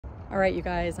All right, you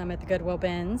guys, I'm at the Goodwill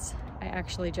bins. I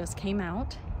actually just came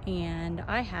out and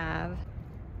I have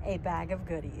a bag of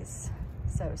goodies.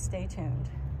 So stay tuned.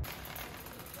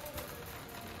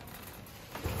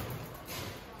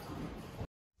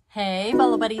 Hey,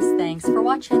 Bolo buddies, thanks for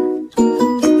watching.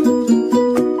 Full-time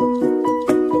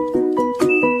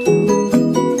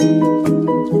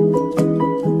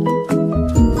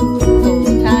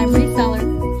reseller.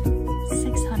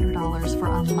 $600 for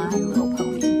a My Little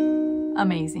Pony.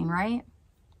 Amazing, right?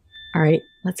 All right,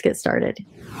 let's get started.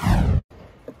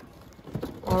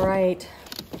 All right,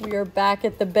 we are back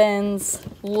at the bins.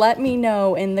 Let me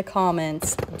know in the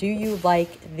comments, do you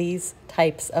like these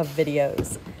types of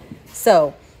videos?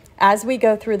 So, as we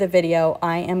go through the video,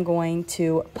 I am going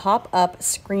to pop up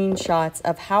screenshots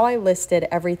of how I listed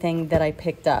everything that I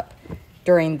picked up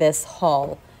during this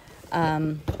haul.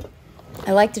 I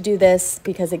like to do this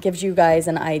because it gives you guys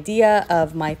an idea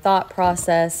of my thought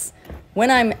process when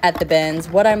I'm at the bins,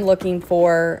 what I'm looking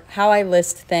for, how I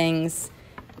list things,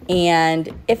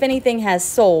 and if anything has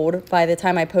sold by the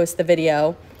time I post the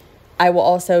video, I will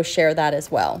also share that as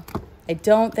well. I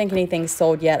don't think anything's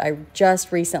sold yet. I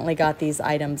just recently got these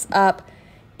items up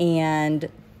and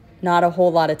not a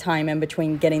whole lot of time in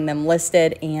between getting them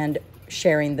listed and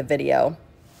sharing the video.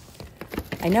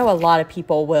 I know a lot of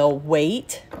people will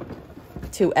wait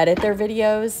to edit their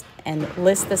videos and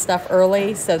list the stuff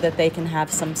early so that they can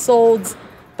have some solds,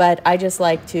 but I just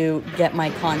like to get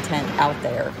my content out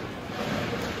there.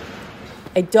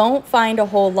 I don't find a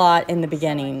whole lot in the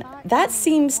beginning. That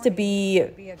seems to be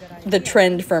the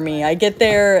trend for me. I get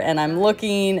there and I'm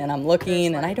looking and I'm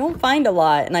looking and I don't find a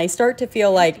lot. And I start to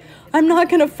feel like I'm not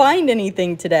gonna find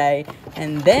anything today.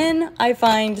 And then I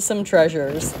find some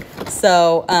treasures.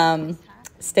 So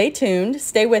stay tuned,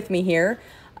 stay with me here.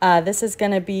 This is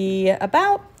gonna be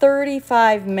about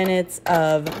 35 minutes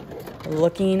of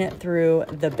looking through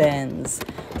the bins.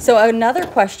 So another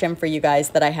question for you guys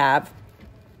that I have,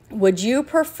 would you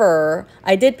prefer,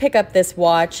 I did pick up this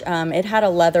watch, it had a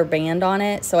leather band on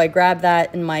it, so I grabbed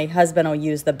that and my husband will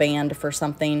use the band for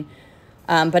something,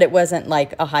 but it wasn't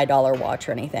like a high dollar watch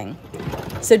or anything.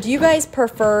 So do you guys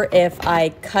prefer if I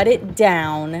cut it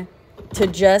down to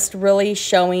just really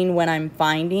showing when I'm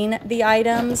finding the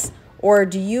items, or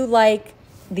do you like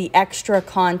the extra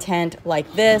content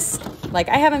like this? Like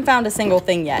I haven't found a single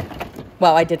thing yet.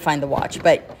 Well, I did find the watch,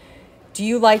 but do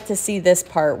you like to see this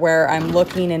part where I'm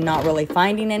looking and not really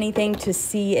finding anything to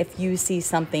see if you see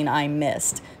something I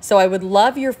missed? So I would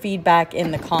love your feedback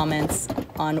in the comments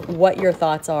on what your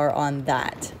thoughts are on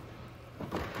that.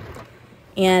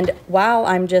 And while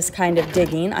I'm just kind of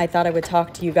digging, I thought I would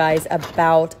talk to you guys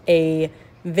about a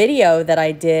video that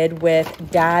I did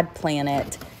with Dad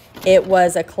Planet. It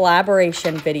was a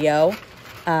collaboration video.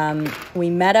 We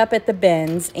met up at the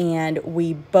bins and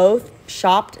we both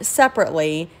shopped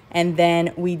separately, and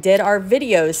then we did our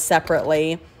videos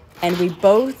separately, and we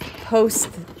both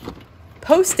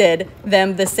posted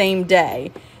them the same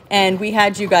day, and we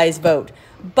had you guys vote.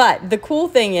 But the cool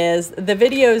thing is the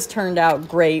videos turned out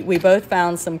great. We both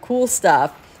found some cool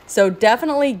stuff, so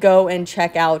definitely go and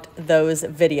check out those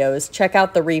videos. Check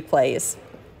out the replays.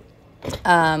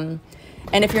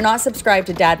 And if you're not subscribed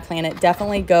to Dad Planet,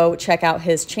 definitely go check out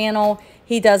his channel.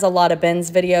 He does a lot of bins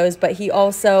videos, but he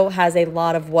also has a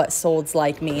lot of what solds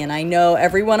like me. And I know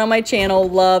everyone on my channel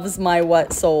loves my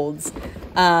what solds.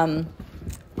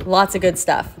 Lots of good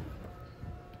stuff.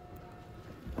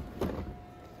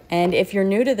 And if you're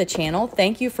new to the channel,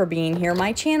 thank you for being here.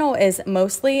 My channel is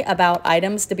mostly about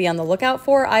items to be on the lookout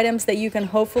for, items that you can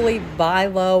hopefully buy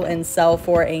low and sell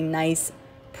for a nice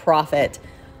profit.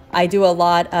 I do a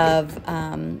lot of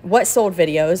what sold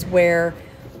videos where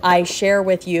I share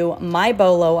with you my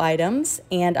Bolo items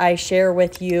and I share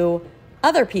with you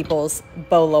other people's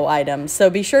Bolo items. So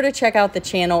be sure to check out the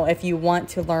channel if you want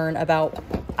to learn about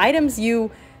items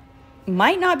you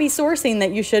might not be sourcing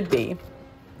that you should be.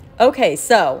 Okay,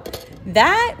 so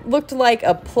that looked like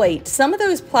a plate. Some of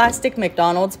those plastic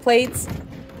McDonald's plates,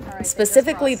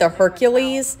 specifically the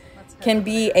Hercules, can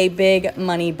be a big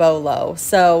money Bolo.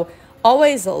 So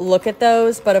always look at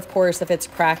those, but of course, if it's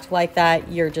cracked like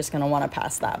that, you're just gonna wanna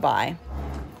pass that by.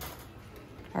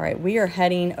 All right, we are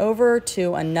heading over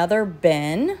to another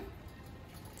bin.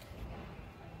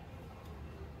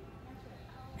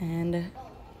 And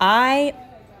I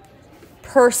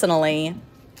personally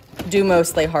do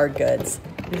mostly hard goods.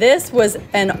 This was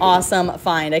an awesome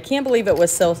find. I can't believe it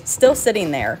was still sitting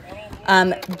there.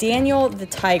 Daniel the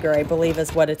Tiger, I believe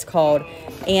is what it's called.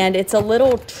 And it's a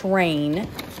little train.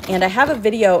 And I have a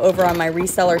video over on my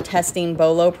reseller testing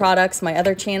Bolo products, my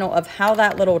other channel, of how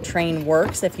that little train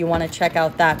works if you want to check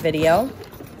out that video.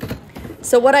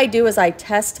 So what I do is I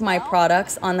test my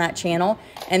products on that channel,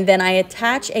 and then I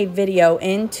attach a video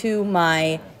into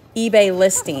my eBay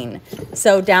listing.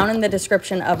 So down in the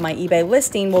description of my eBay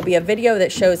listing will be a video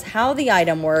that shows how the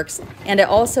item works, and it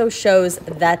also shows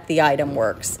that the item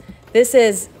works. This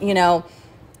is, you know,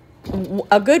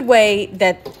 a good way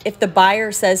that if the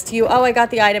buyer says to you, oh, I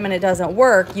got the item and it doesn't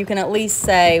work, you can at least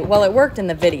say, well, it worked in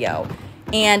the video.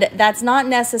 And that's not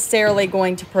necessarily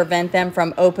going to prevent them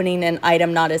from opening an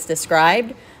item not as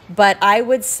described. But I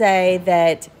would say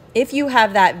that if you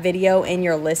have that video in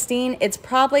your listing, it's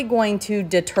probably going to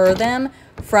deter them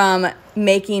from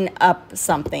making up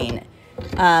something,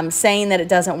 saying that it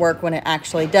doesn't work when it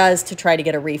actually does, to try to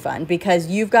get a refund, because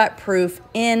you've got proof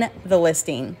in the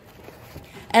listing.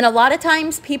 And a lot of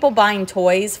times people buying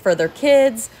toys for their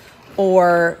kids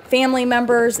or family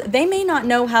members, they may not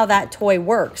know how that toy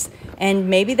works. And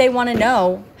maybe they want to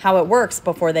know how it works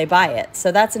before they buy it.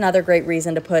 So that's another great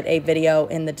reason to put a video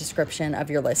in the description of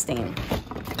your listing.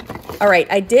 All right,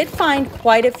 I did find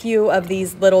quite a few of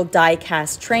these little die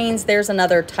cast trains. There's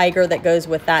another tiger that goes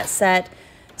with that set.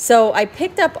 So I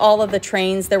picked up all of the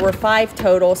trains. There were 5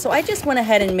 total. So I just went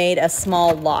ahead and made a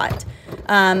small lot.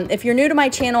 If you're new to my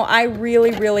channel, I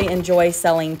really enjoy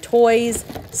selling toys,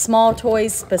 small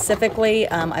toys specifically.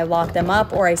 I lock them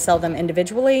up or I sell them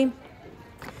individually.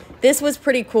 This was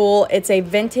pretty cool. It's a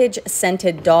vintage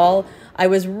scented doll. I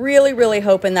was really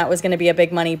hoping that was going to be a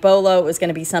big money bolo. It was going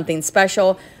to be something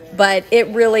special, but it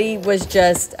really was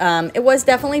just, it was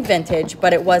definitely vintage,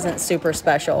 but it wasn't super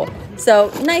special.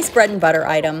 So nice bread and butter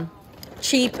item.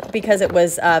 Cheap because it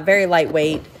was very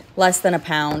lightweight, less than a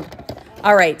pound.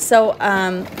 All right, so,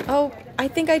 oh, I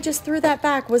think I just threw that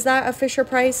back. Was that a Fisher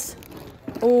Price?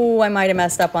 Oh, I might have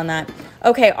messed up on that.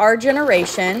 Okay, Our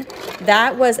Generation.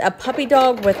 That was a puppy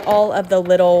dog with all of the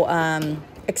little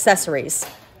accessories.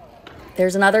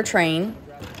 There's another train.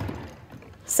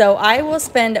 So I will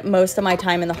spend most of my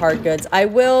time in the hard goods. I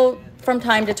will, from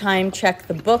time to time, check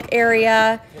the book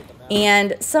area.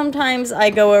 And sometimes I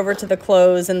go over to the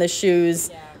clothes and the shoes.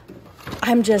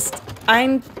 I'm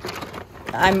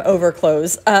over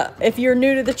clothes. If you're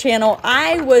new to the channel,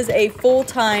 I was a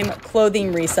full-time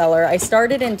clothing reseller. I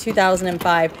started in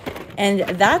 2005, and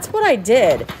that's what I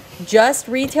did. Just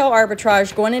retail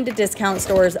arbitrage, going into discount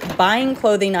stores, buying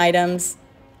clothing items,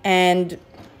 and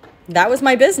that was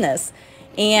my business.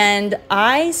 And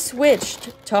I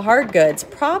switched to hard goods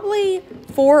probably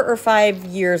 4 or 5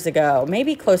 years ago,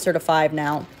 maybe closer to 5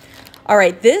 now. All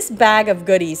right, this bag of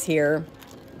goodies here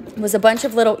was a bunch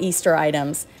of little Easter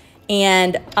items.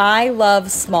 And I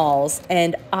love smalls,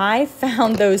 and I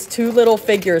found those 2 little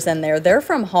figures in there. They're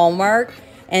from Hallmark,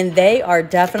 and they are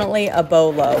definitely a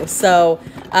bolo. So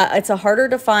it's a harder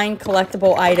to find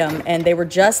collectible item, and they were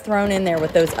just thrown in there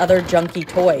with those other junky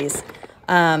toys.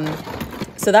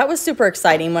 So that was super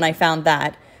exciting when I found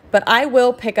that. But I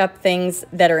will pick up things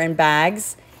that are in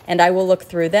bags, and I will look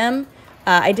through them.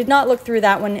 I did not look through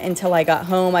that one until I got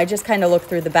home. I just kind of looked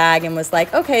through the bag and was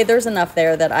like, okay, there's enough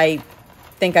there that I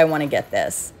think I want to get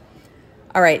this.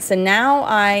 All right, so now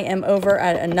I am over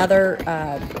at another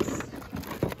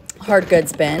hard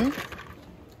goods bin.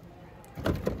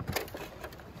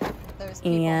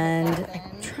 And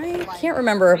I can't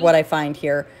remember what I find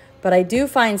here, but I do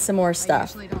find some more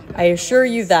stuff. I assure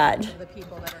you that.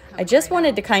 I just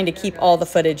wanted to kind of keep all the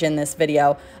footage in this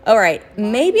video. All right,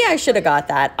 maybe I should have got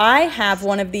that. I have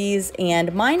one of these,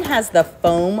 and mine has the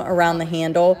foam around the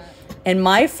handle, and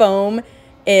my foam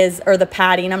is, or the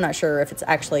padding, I'm not sure if it's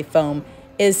actually foam,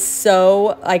 is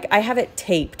so, like, I have it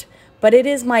taped, but it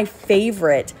is my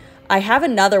favorite. I have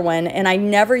another one and I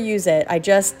never use it. I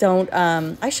just don't,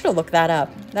 I should have looked that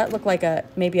up. That looked like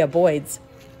maybe a Boyd's.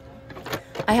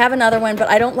 I have another one, but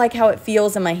I don't like how it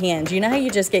feels in my hands. You know how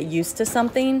you just get used to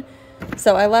something?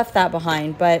 So I left that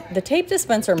behind, but the tape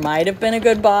dispenser might have been a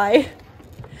good buy.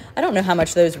 I don't know how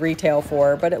much those retail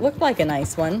for, but it looked like a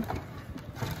nice one.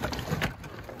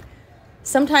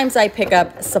 Sometimes I pick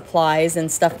up supplies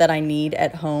and stuff that I need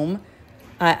at home.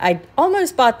 I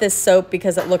almost bought this soap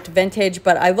because it looked vintage,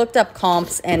 but I looked up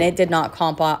comps and it did not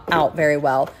comp out very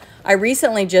well. I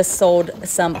recently just sold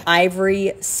some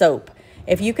ivory soap.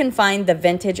 If you can find the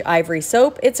vintage ivory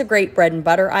soap, it's a great bread and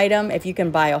butter item. If you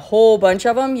can buy a whole bunch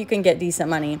of them, you can get decent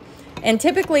money. And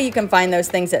typically you can find those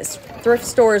things at thrift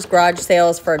stores, garage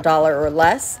sales for $1 or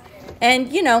less.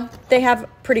 And, you know, they have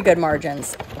pretty good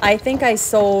margins. I think I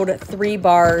sold 3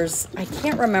 bars. I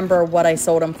can't remember what I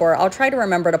sold them for. I'll try to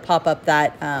remember to pop up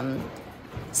that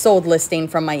sold listing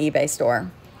from my eBay store.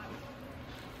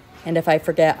 And if I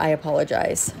forget, I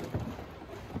apologize.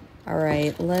 All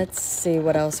right, let's see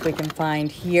what else we can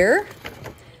find here.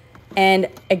 And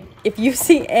if you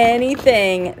see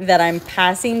anything that I'm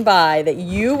passing by that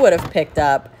you would have picked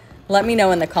up, let me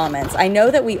know in the comments. I know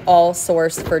that we all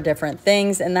source for different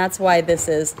things, and that's why this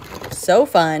is so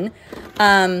fun.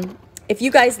 If you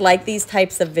guys like these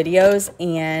types of videos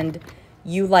and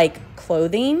you like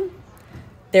clothing,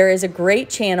 there is a great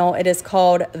channel. It is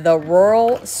called The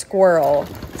Rural Squirrel.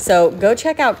 So go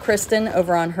check out Kristen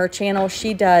over on her channel.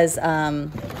 She does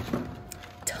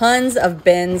tons of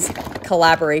bins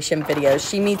collaboration videos.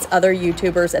 She meets other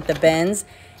YouTubers at the bins,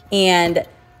 and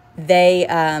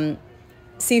they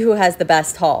see who has the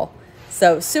best haul.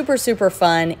 So super, super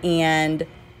fun, and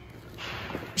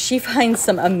she finds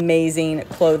some amazing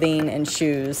clothing and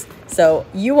shoes. So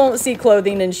you won't see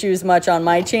clothing and shoes much on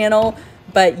my channel,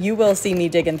 but you will see me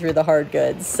digging through the hard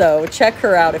goods. So check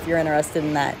her out if you're interested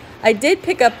in that. I did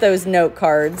pick up those note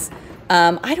cards.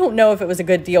 I don't know if it was a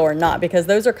good deal or not, because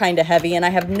those are kind of heavy and I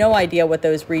have no idea what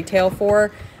those retail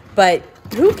for, but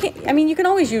who can, I mean, you can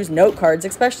always use note cards,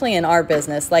 especially in our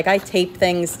business. Like I tape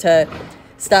things to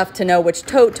stuff to know which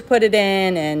tote to put it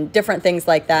in and different things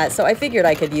like that. So I figured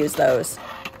I could use those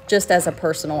just as a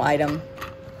personal item.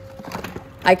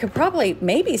 I could probably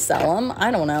maybe sell them.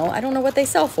 I don't know. I don't know what they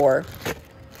sell for.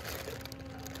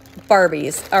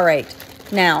 Barbies. All right.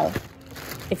 Now,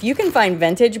 if you can find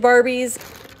vintage Barbies,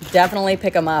 definitely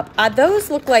pick them up.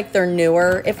 Those look like they're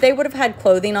newer. If they would have had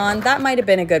clothing on, that might have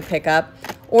been a good pickup.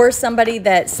 Or somebody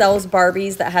that sells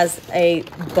Barbies that has a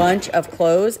bunch of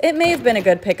clothes, it may have been a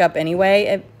good pickup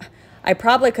anyway. I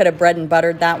probably could have bread and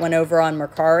buttered that one over on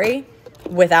Mercari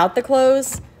without the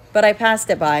clothes, but I passed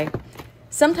it by.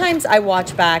 Sometimes I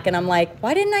watch back and I'm like,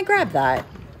 why didn't I grab that?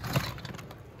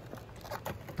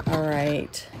 All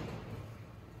right.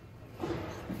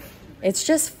 It's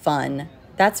just fun.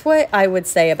 That's what I would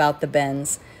say about the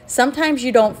bins. Sometimes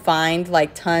you don't find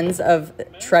like tons of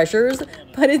treasures,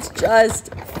 but it's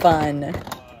just fun.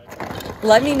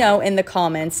 Let me know in the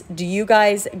comments, do you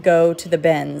guys go to the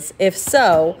bins? If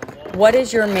so, what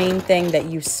is your main thing that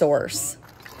you source?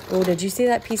 Oh, did you see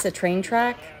that piece of train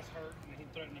track?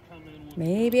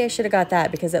 Maybe I should have got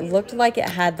that because it looked like it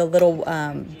had the little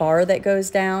bar that goes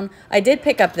down. I did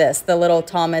pick up this, the little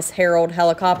Thomas Herald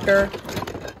helicopter.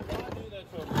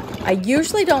 I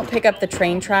usually don't pick up the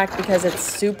train track because it's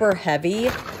super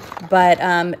heavy, but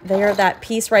there, that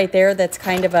piece right there, that's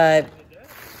kind of a,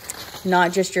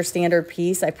 not just your standard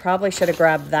piece. I probably should have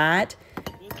grabbed that.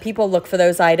 People look for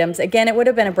those items. Again, it would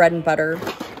have been a bread and butter,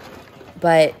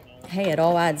 but hey, it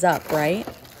all adds up, right?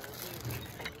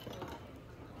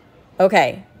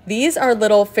 Okay, these are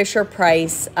little Fisher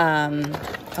Price,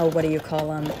 oh, what do you call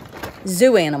them?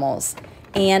 Zoo animals.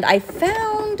 And I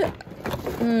found,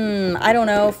 I don't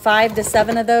know, 5 to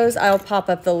 7 of those. I'll pop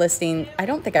up the listing. I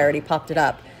don't think I already popped it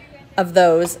up of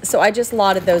those. So I just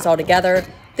lotted those all together.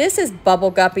 This is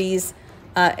Bubble Guppies.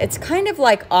 It's kind of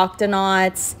like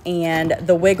Octonauts and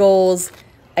the Wiggles.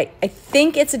 I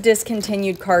think it's a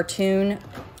discontinued cartoon.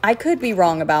 I could be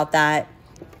wrong about that.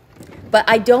 But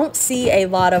I don't see a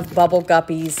lot of Bubble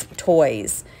Guppies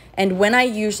toys. And when I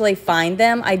usually find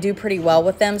them, I do pretty well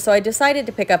with them. So I decided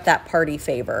to pick up that party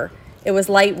favor. It was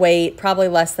lightweight, probably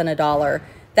less than $1.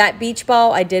 That beach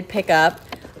ball I did pick up.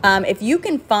 If you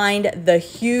can find the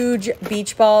huge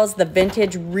beach balls, the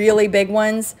vintage, really big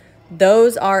ones,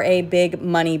 those are a big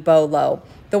money bolo.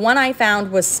 The one I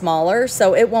found was smaller,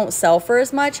 so it won't sell for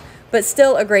as much, but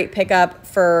still a great pickup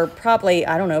for probably,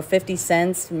 I don't know, 50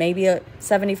 cents, maybe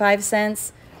 75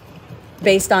 cents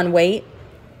based on weight.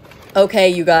 Okay,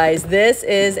 you guys, this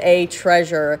is a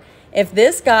treasure. If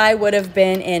this guy would have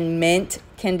been in mint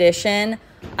condition,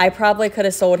 I probably could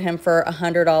have sold him for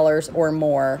 $100 or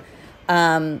more.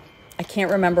 I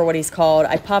can't remember what he's called.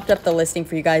 I popped up the listing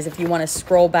for you guys. If you want to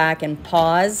scroll back and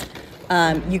pause,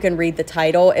 you can read the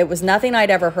title. It was nothing I'd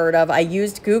ever heard of. I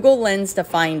used Google Lens to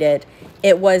find it.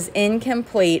 It was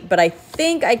incomplete, but I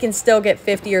think I can still get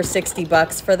 50 or 60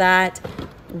 bucks for that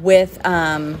with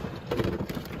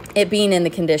it being in the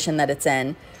condition that it's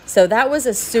in. So that was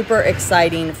a super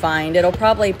exciting find. It'll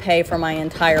probably pay for my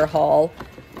entire haul.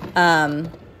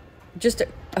 Just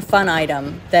a fun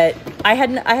item that I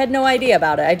had no idea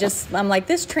about it. I'm like,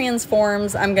 this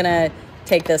transforms. I'm gonna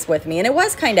take this with me. And it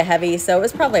was kind of heavy, so it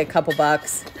was probably a couple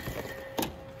bucks,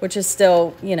 which is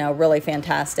still, you know, really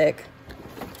fantastic.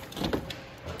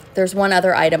 There's one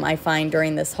other item I find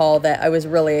during this haul that I was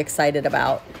really excited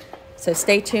about. So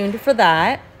stay tuned for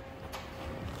that.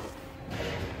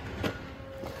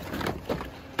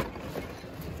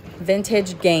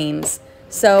 Vintage games.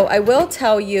 So I will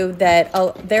tell you that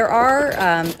there are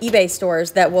eBay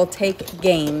stores that will take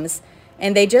games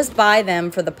and they just buy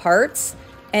them for the parts,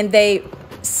 and they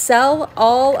sell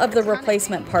all of the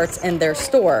replacement parts in their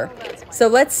store. So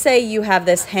let's say you have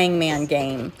this hangman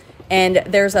game and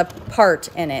there's a part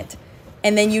in it.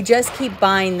 And then you just keep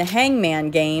buying the hangman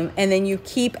game and then you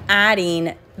keep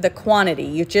adding the quantity.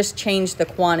 You just change the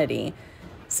quantity.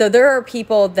 So there are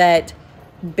people that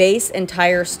base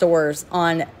entire stores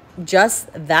on just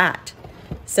that.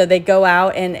 So they go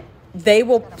out and they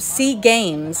will see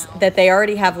games that they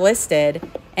already have listed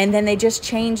and then they just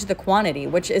change the quantity,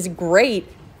 which is great.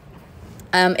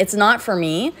 It's not for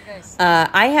me.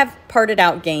 I have parted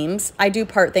out games. I do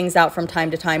part things out from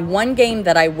time to time. One game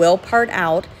that I will part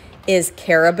out is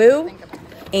Caribou.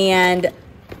 And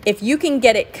if you can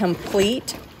get it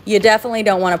complete, you definitely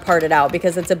don't want to part it out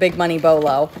because it's a big money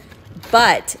bolo.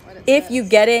 But if you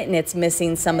get it and it's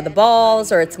missing some of the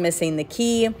balls or it's missing the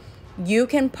key, you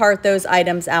can part those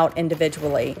items out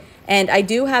individually. And I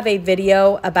do have a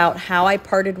video about how I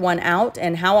parted one out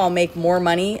and how I'll make more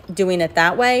money doing it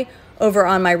that way over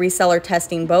on my reseller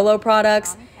testing bolo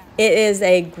products. It is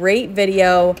a great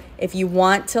video if you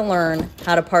want to learn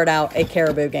how to part out a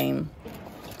Caribou game.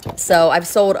 So I've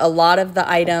sold a lot of the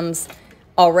items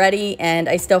already and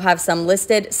I still have some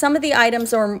listed. Some of the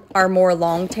items are more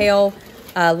long tail.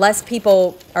 Less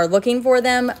people are looking for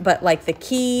them, but like the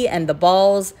key and the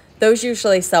balls, those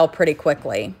usually sell pretty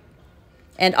quickly.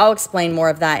 And I'll explain more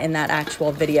of that in that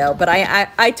actual video. But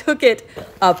I took it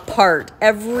apart.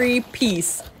 Every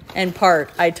piece and part,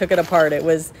 I took it apart. It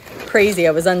was crazy.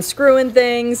 I was unscrewing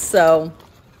things. So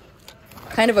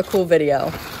kind of a cool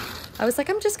video. I was like,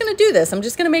 I'm just going to do this. I'm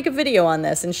just going to make a video on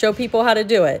this and show people how to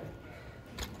do it.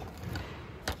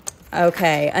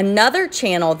 Okay, another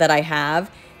channel that I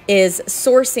have is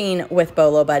Sourcing with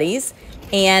Bolo Buddies.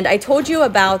 And I told you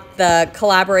about the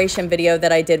collaboration video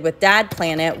that I did with Dad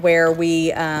Planet where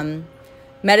we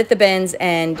met at the bins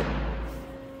and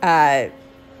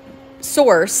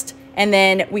sourced, and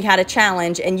then we had a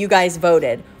challenge and you guys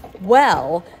voted.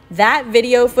 Well, that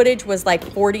video footage was like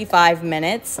 45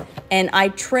 minutes and I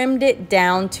trimmed it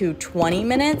down to 20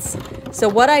 minutes. So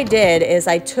what I did is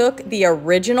I took the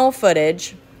original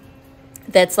footage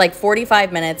that's like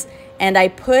 45 minutes and I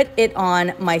put it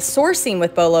on my Sourcing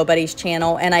with Bolo Buddies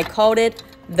channel and I called it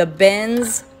the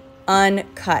Bins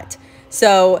Uncut.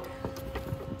 So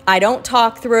I don't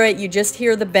talk through it, you just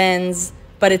hear the bins,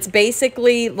 but it's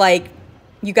basically like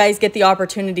you guys get the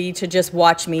opportunity to just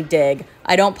watch me dig.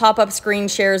 I don't pop up screen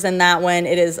shares in that one.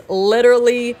 It is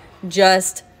literally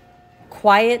just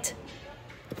quiet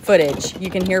footage.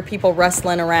 You can hear people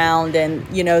rustling around and,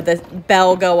 you know, the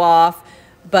bell go off,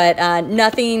 but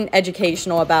nothing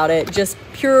educational about it. Just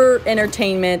pure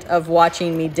entertainment of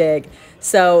watching me dig.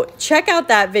 So check out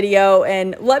that video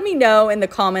and let me know in the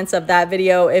comments of that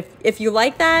video if you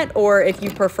like that or if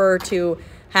you prefer to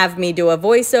have me do a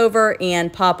voiceover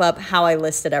and pop up how I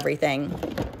listed everything.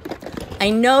 I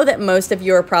know that most of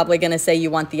you are probably going to say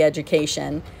you want the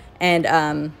education,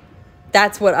 and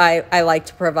that's what I like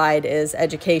to provide is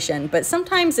education. But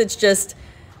sometimes it's just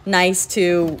nice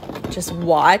to just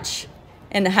watch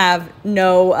and have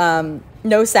no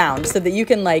sound so that you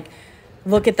can like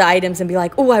look at the items and be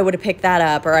like, oh, I would have picked that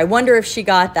up, or I wonder if she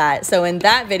got that. So in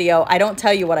that video, I don't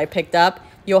tell you what I picked up.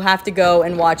 You'll have to go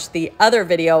and watch the other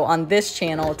video on this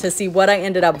channel to see what I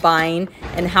ended up buying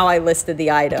and how I listed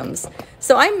the items.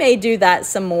 So I may do that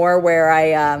some more where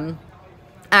I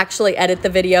actually edit the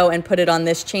video and put it on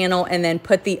this channel and then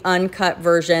put the uncut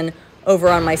version over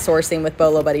on my Sourcing with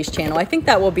Bolo Buddies channel. I think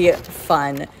that will be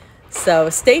fun. So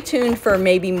stay tuned for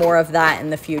maybe more of that in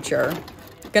the future.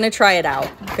 Gonna try it out.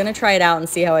 Gonna try it out and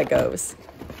see how it goes.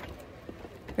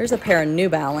 There's a pair of New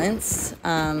Balance.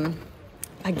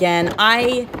 Again,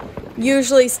 I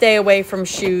usually stay away from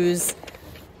shoes.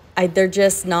 They're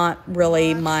just not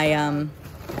really my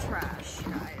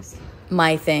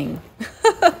my thing.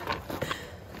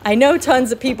 I know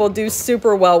tons of people do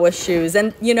super well with shoes,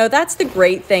 and you know that's the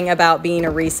great thing about being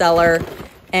a reseller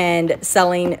and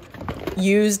selling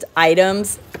used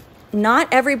items. Not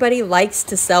everybody likes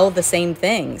to sell the same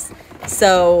things.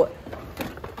 So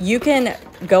you can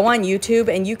go on YouTube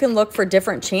and you can look for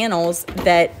different channels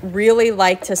that really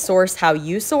like to source how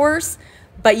you source,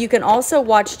 but you can also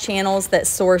watch channels that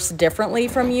source differently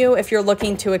from you if you're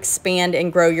looking to expand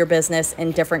and grow your business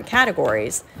in different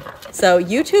categories. So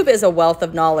YouTube is a wealth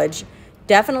of knowledge.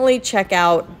 Definitely check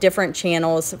out different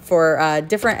channels for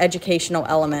different educational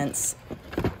elements.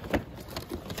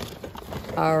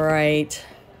 All right.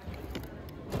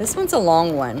 This one's a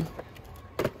long one.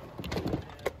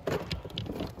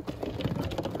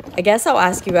 I guess I'll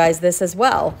ask you guys this as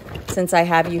well, since I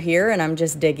have you here and I'm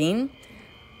just digging.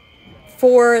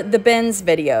 For the bins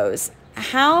videos,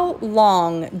 how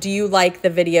long do you like the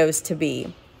videos to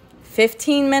be?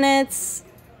 15 minutes,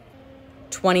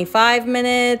 25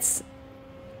 minutes,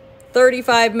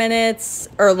 35 minutes,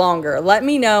 or longer. Let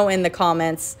me know in the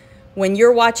comments when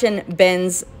you're watching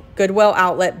Bins, Goodwill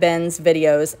Outlet Bins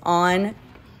videos on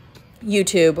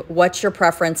YouTube, what's your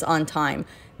preference on time?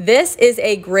 This is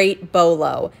a great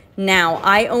bolo. Now,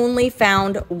 I only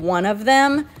found one of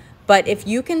them, but if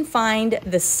you can find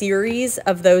the series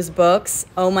of those books,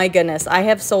 oh my goodness, I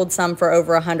have sold some for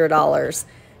over $100.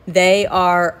 They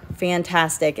are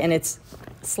fantastic, and it's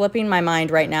slipping my mind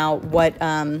right now what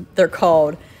they're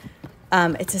called.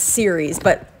 It's a series,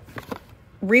 but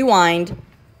rewind,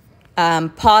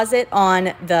 pause it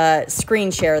on the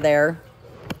screen share there,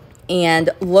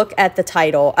 and look at the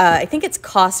title. I think it's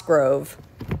Cosgrove.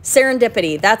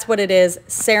 Serendipity, that's what it is.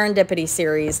 Serendipity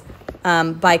series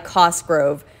by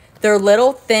Cosgrove. They're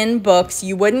little thin books.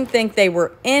 You wouldn't think they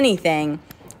were anything,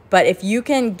 but if you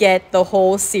can get the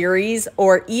whole series,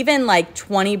 or even like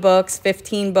 20 books,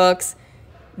 15 books,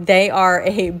 they are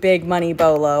a big money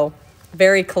bolo.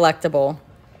 Very collectible.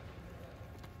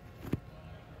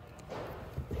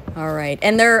 All right,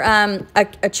 and they're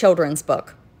a children's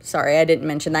book. Sorry, I didn't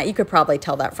mention that. You could probably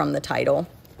tell that from the title.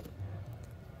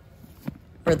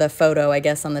 Or the photo, I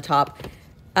guess, on the top.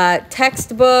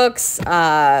 Textbooks,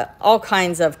 all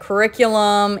kinds of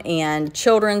curriculum and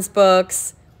children's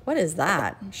books. What is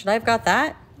that? Should I have got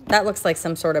that? That looks like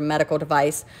some sort of medical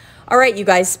device. All right, you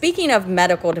guys, speaking of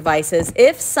medical devices,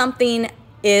 if something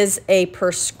is a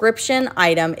prescription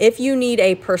item, if you need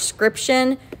a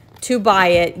prescription to buy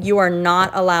it, you are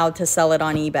not allowed to sell it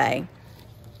on eBay.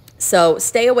 So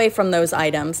stay away from those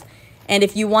items. And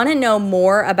if you want to know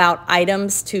more about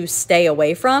items to stay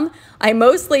away from, I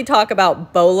mostly talk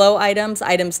about bolo items,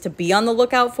 items to be on the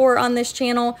lookout for on this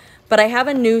channel, but I have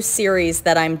a new series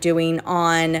that I'm doing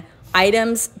on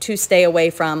items to stay away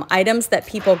from, items that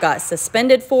people got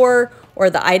suspended for, or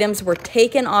the items were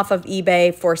taken off of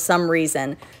eBay for some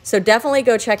reason. So definitely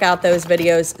go check out those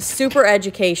videos. Super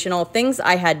educational, things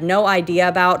I had no idea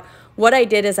about. What I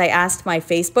did is I asked my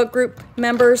Facebook group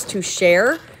members to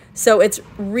share. So it's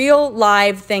real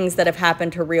live things that have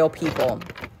happened to real people.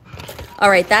 All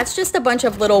right, that's just a bunch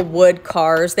of little wood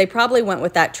cars. They probably went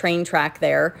with that train track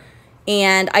there.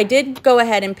 And I did go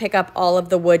ahead and pick up all of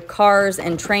the wood cars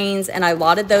and trains, and I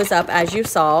lotted those up as you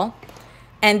saw.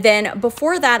 And then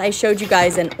before that, I showed you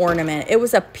guys an ornament. It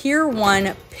was a Pier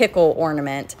 1 pickle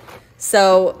ornament.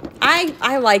 So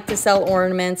I like to sell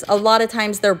ornaments. A lot of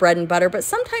times they're bread and butter, but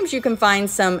sometimes you can find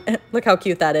some, look how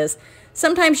cute that is.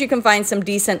 Sometimes you can find some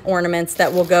decent ornaments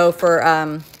that will go for,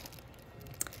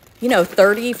 you know,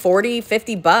 30, 40,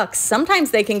 50 bucks.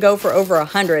 Sometimes they can go for over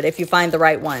 100 if you find the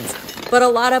right ones. But a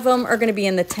lot of them are going to be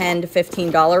in the $10 to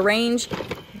 $15 range,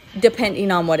 depending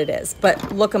on what it is.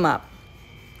 But look them up.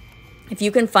 If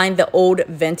you can find the old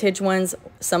vintage ones,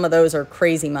 some of those are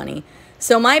crazy money.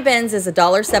 So my bins is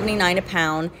 $1.79 a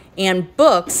pound, and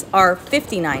books are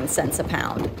 59 cents a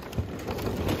pound.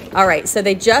 All right, so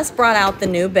they just brought out the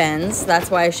new bins. That's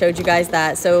why I showed you guys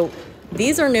that. So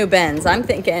these are new bins. I'm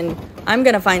thinking I'm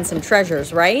going to find some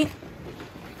treasures, right?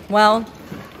 Well,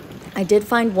 I did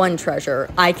find one treasure.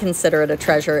 I consider it a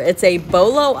treasure. It's a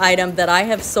bolo item that I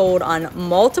have sold on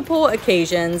multiple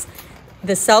occasions.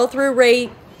 The sell-through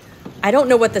rate, I don't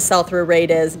know what the sell-through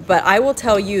rate is, but I will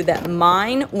tell you that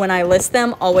mine, when I list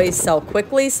them, always sell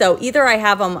quickly. So either I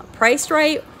have them priced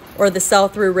right or the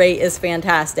sell-through rate is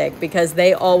fantastic because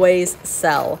they always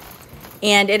sell.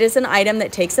 And it is an item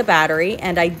that takes a battery,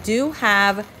 and I do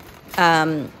have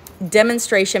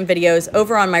demonstration videos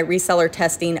over on my reseller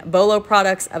testing bolo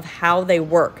products of how they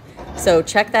work. So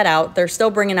check that out. They're still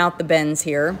bringing out the bins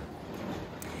here.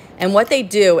 And what they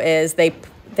do is they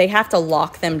have to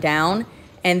lock them down,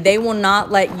 and they will not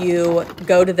let you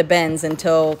go to the bins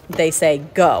until they say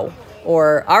go,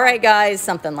 or all right guys,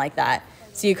 something like that.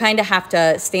 So you kind of have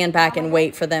to stand back and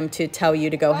wait for them to tell you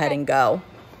to go ahead and go.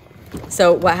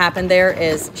 So what happened there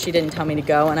is she didn't tell me to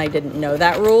go, and I didn't know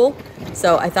that rule.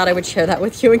 So I thought I would share that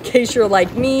with you in case you're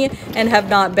like me and have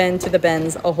not been to the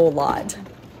bins a whole lot.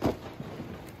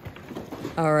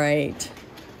 All right.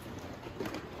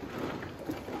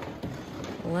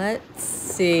 Let's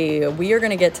see. We are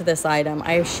going to get to this item,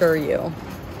 I assure you.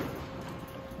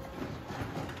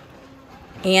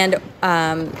 And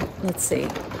let's see.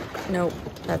 Nope,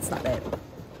 that's not it.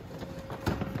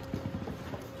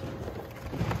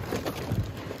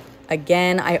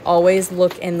 Again, I always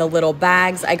look in the little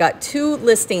bags. I got 2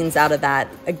 listings out of that.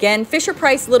 Again, Fisher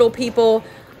Price little people,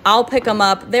 I'll pick them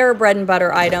up. They're a bread and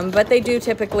butter item, but they do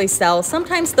typically sell.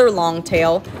 Sometimes they're long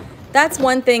tail. That's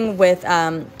one thing with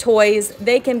toys.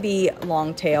 They can be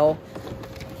long tail.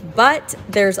 But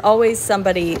there's always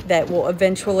somebody that will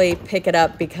eventually pick it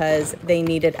up because they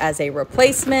need it as a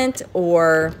replacement,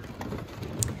 or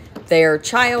their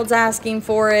child's asking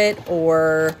for it,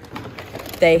 or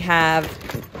they have,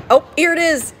 oh, here it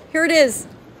is. Here it is.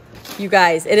 You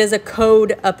guys, it is a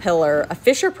Code-A-Pillar, a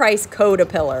Fisher-Price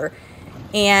Code-A-Pillar.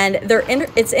 And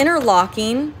it's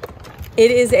interlocking.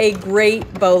 It is a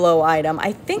great Bolo item.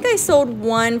 I think I sold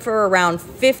one for around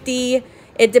 50.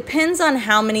 It depends on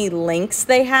how many links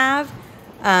they have.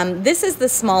 This is the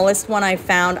smallest one I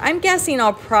found. I'm guessing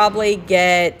I'll probably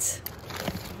get,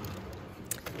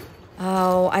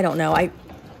 oh, I don't know. I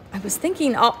was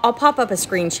thinking I'll pop up a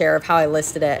screen share of how I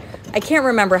listed it. I can't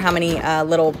remember how many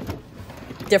little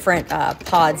different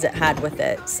pods it had with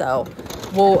it. So,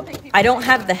 well, I don't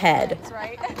have the head.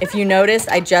 If you noticed,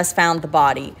 I just found the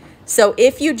body. So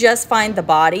if you just find the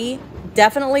body,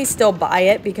 definitely still buy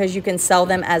it because you can sell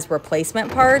them as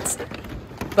replacement parts.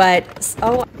 But,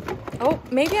 oh,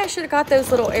 maybe I should have got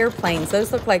those little airplanes.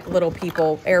 Those look like little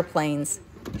people airplanes.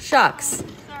 Shucks.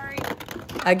 Sorry.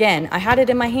 Again, I had it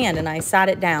in my hand and I sat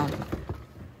it down.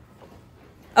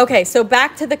 Okay, so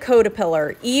back to the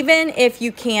Code-A-Pillar. Even if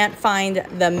you can't find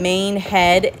the main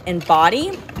head and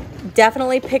body,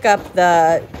 definitely pick up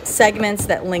the segments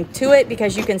that link to it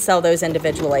because you can sell those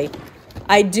individually.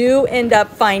 I do end up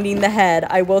finding the head,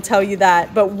 I will tell you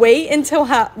that, but wait until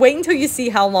you see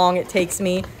how long it takes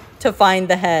me to find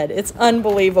the head. It's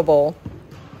unbelievable.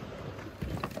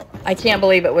 I can't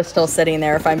believe it was still sitting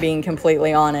there, if I'm being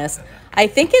completely honest. I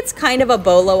think it's kind of a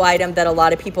Bolo item that a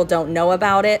lot of people don't know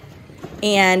about it.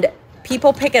 And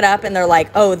people pick it up and they're like,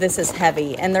 oh, this is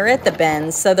heavy. And they're at the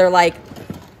bins. So they're like,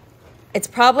 it's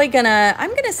probably gonna,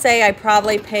 I'm gonna say I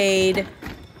probably paid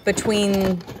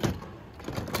between,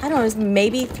 I don't know,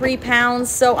 maybe 3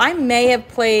 pounds. So I may have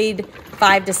paid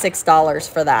 $5 to $6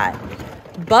 for that.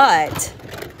 But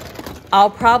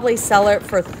I'll probably sell it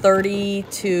for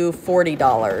 $30 to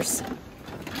 $40.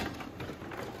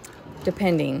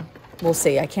 Depending. We'll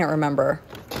see. I can't remember.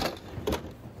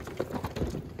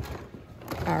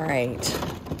 All right.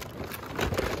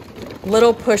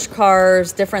 Little push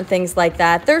cars, different things like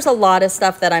that. There's a lot of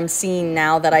stuff that I'm seeing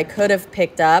now that I could have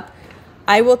picked up.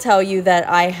 I will tell you that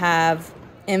I have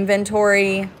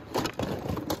inventory,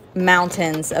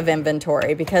 mountains of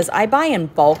inventory, because I buy in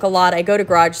bulk a lot. I go to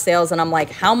garage sales and I'm like,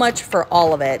 how much for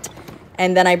all of it?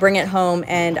 And then I bring it home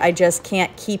and I just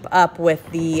can't keep up with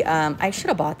the, I should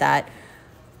have bought that.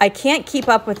 I can't keep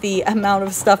up with the amount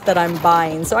of stuff that I'm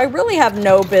buying. So I really have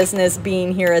no business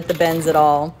being here at the bins at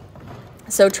all.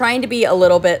 So trying to be a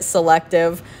little bit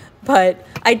selective, but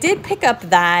I did pick up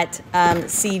that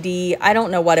CD. I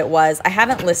don't know what it was. I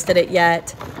haven't listed it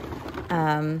yet.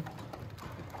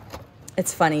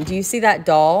 It's funny. Do you see that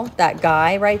doll, that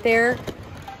guy right there?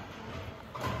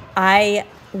 I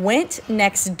went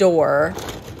next door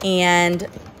and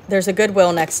there's a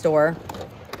Goodwill next door.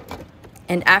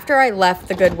 And after I left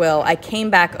the Goodwill, I came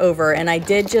back over and I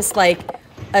did just like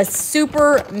a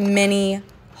super mini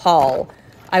haul.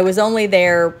 I was only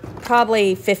there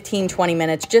probably 15, 20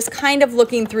 minutes, just kind of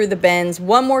looking through the bins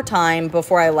one more time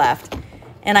before I left.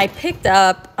 And I picked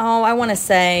up, oh, I want to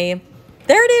say,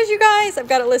 there it is, you guys. I've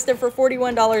got it listed for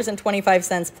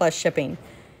 $41.25 plus shipping.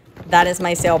 That is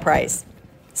my sale price.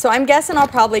 So I'm guessing I'll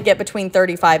probably get between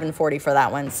 35 and 40 for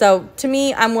that one. So to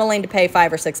me, I'm willing to pay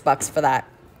 $5 or $6 for that.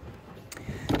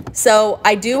 So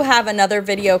I do have another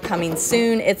video coming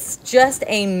soon. It's just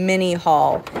a mini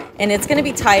haul and it's going to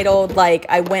be titled like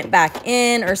I went back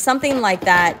in or something like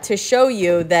that to show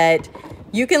you that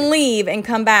you can leave and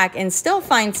come back and still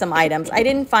find some items. I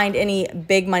didn't find any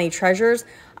big money treasures.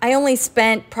 I only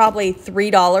spent probably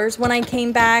 $3 when I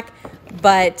came back,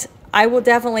 but I will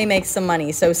definitely make some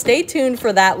money. So stay tuned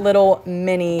for that little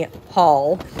mini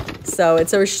haul. So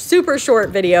it's a super short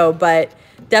video, but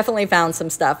definitely found some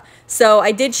stuff. So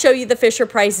I did show you the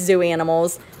Fisher-Price zoo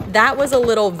animals. That was a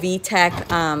little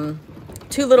VTEC,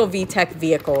 2 little VTEC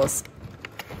vehicles.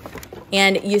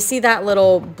 And you see that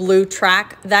little blue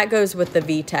track? That goes with the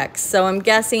VTECs. So I'm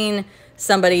guessing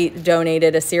somebody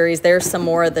donated a series. There's some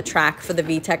more of the track for the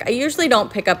VTEC. I usually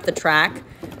don't pick up the track,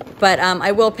 but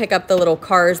I will pick up the little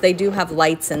cars. They do have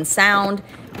lights and sound.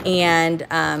 And,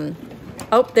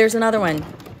 oh, there's another one.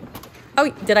 Oh,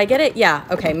 did I get it? Yeah.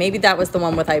 Okay. Maybe that was the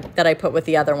one that I put with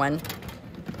the other one.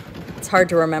 It's hard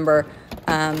to remember.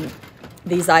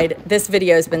 This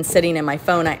video has been sitting in my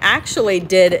phone. I actually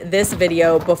did this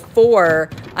video before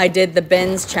I did the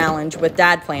bins challenge with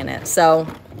Dad Planet. So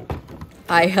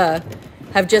I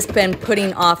have just been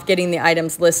putting off getting the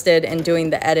items listed and doing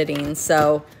the editing.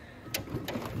 So,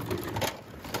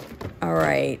 all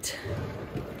right.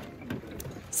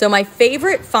 So my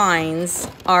favorite finds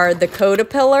are the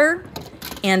Caterpillar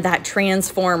and that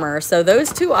Transformer. So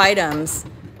those two items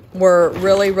were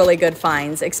really, really good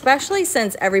finds, especially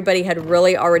since everybody had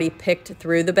really already picked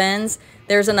through the bins.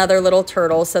 There's another little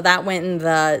turtle, so that went in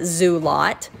the zoo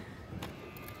lot.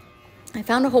 I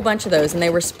found a whole bunch of those, and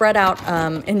they were spread out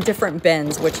in different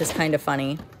bins, which is kind of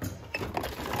funny.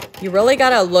 You really got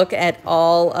to look at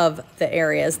all of the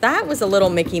areas. That was a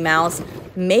little Mickey Mouse.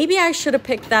 Maybe I should have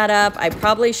picked that up. I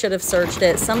probably should have searched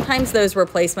it. Sometimes those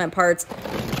replacement parts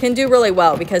can do really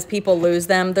well because people lose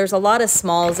them. There's a lot of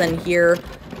smalls in here.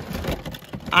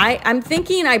 I'm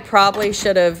thinking I probably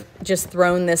should have just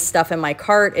thrown this stuff in my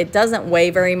cart. It doesn't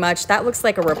weigh very much. That looks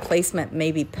like a replacement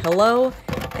maybe pillow.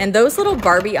 And those little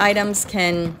Barbie items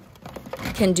can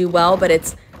do well, but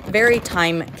it's very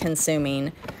time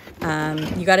consuming.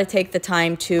 You got to take the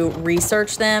time to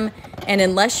research them. And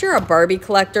unless you're a Barbie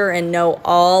collector and know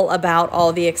all about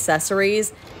all the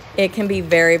accessories, it can be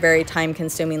very, very time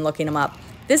consuming looking them up.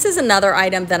 This is another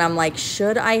item that I'm like,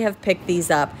 should I have picked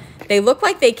these up? They look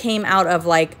like they came out of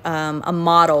like a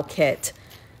model kit,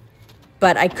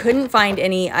 but I couldn't find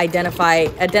any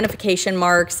identification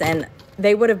marks, and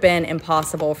they would have been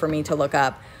impossible for me to look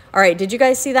up. All right, did you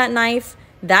guys see that knife?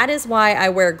 That is why I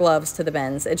wear gloves to the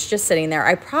bins. It's just sitting there.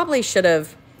 I probably should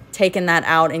have taken that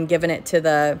out and given it to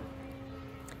the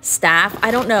staff.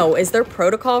 I don't know. Is there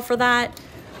protocol for that?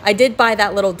 I did buy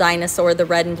that little dinosaur, the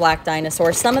red and black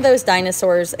dinosaur. Some of those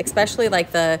dinosaurs, especially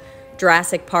like the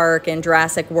Jurassic Park and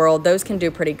Jurassic World, those can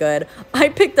do pretty good. I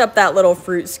picked up that little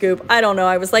fruit scoop. I don't know.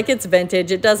 I was like, it's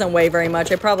vintage. It doesn't weigh very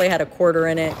much. I probably had a quarter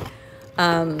in it.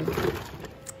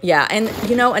 Yeah, and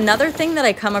you know, another thing that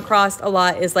I come across a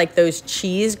lot is like those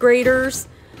cheese graters.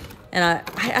 And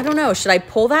I don't know, should I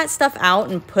pull that stuff out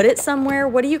and put it somewhere?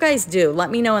 What do you guys do? Let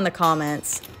me know in the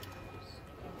comments.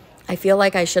 I feel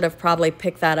like I should have probably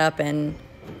picked that up and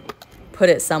put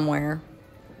it somewhere.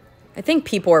 I think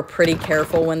people are pretty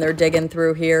careful when they're digging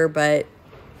through here, but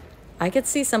I could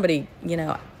see somebody, you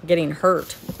know, getting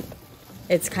hurt.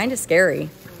 It's kind of scary.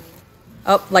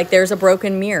 Oh, like there's a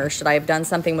broken mirror. Should I have done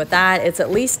something with that? It's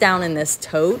at least down in this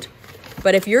tote.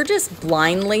 But if you're just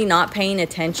blindly not paying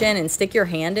attention and stick your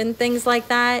hand in things like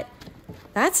that,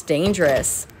 that's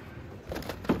dangerous.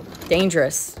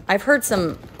 Dangerous. I've heard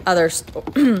some other,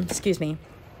 excuse me.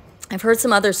 I've heard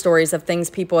some other stories of things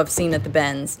people have seen at the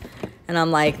bins. And I'm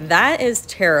like, that is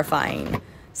terrifying.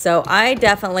 So I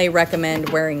definitely recommend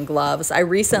wearing gloves. I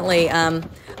recently, I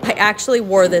actually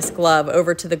wore this glove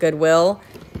over to the Goodwill,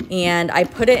 and I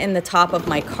put it in the top of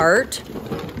my cart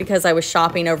because I was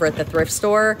shopping over at the thrift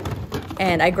store,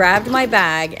 and I grabbed my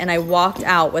bag and I walked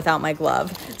out without my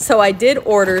glove. So I did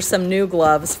order some new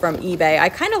gloves from eBay. I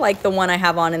kind of like the one I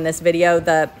have on in this video.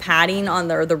 The padding on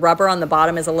the rubber on the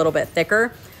bottom is a little bit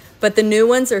thicker, but the new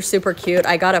ones are super cute.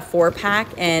 I got a 4-pack,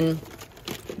 and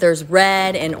there's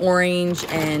red and orange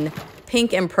and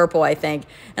pink and purple, I think.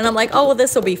 And I'm like, oh, well,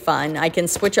 this will be fun. I can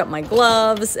switch up my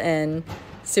gloves, and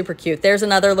super cute. There's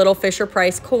another little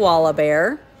Fisher-Price koala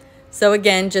bear. So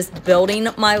again, just building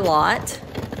my lot.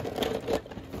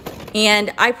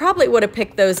 And I probably would have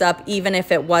picked those up even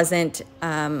if it wasn't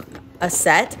a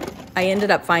set. I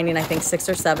ended up finding, I think, 6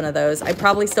 or 7 of those. I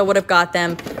probably still would have got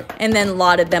them and then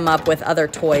lotted them up with other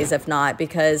toys if not,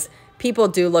 because people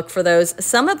do look for those.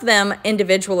 Some of them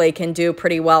individually can do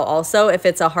pretty well also if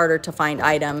it's a harder to find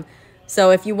item.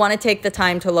 So if you want to take the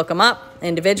time to look them up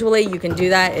individually, you can do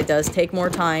that. It does take more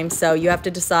time, so you have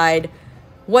to decide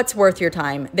what's worth your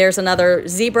time. There's another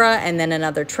zebra and then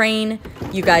another train.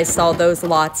 You guys saw those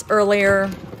lots earlier.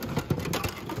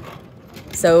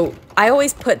 So I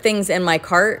always put things in my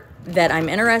cart that I'm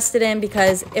interested in,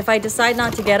 because if I decide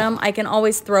not to get them, I can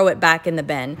always throw it back in the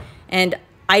bin. And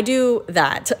I do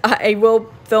that. I will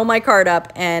fill my cart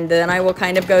up, and then I will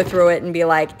kind of go through it and be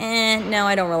like, no,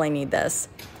 I don't really need this.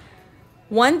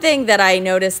 One thing that I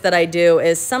noticed that I do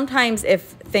is sometimes if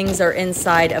things are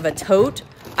inside of a tote,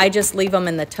 I just leave them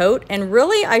in the tote, and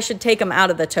really I should take them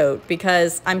out of the tote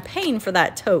because I'm paying for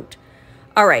that tote.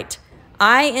 All right,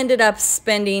 I ended up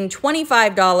spending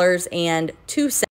 $25.02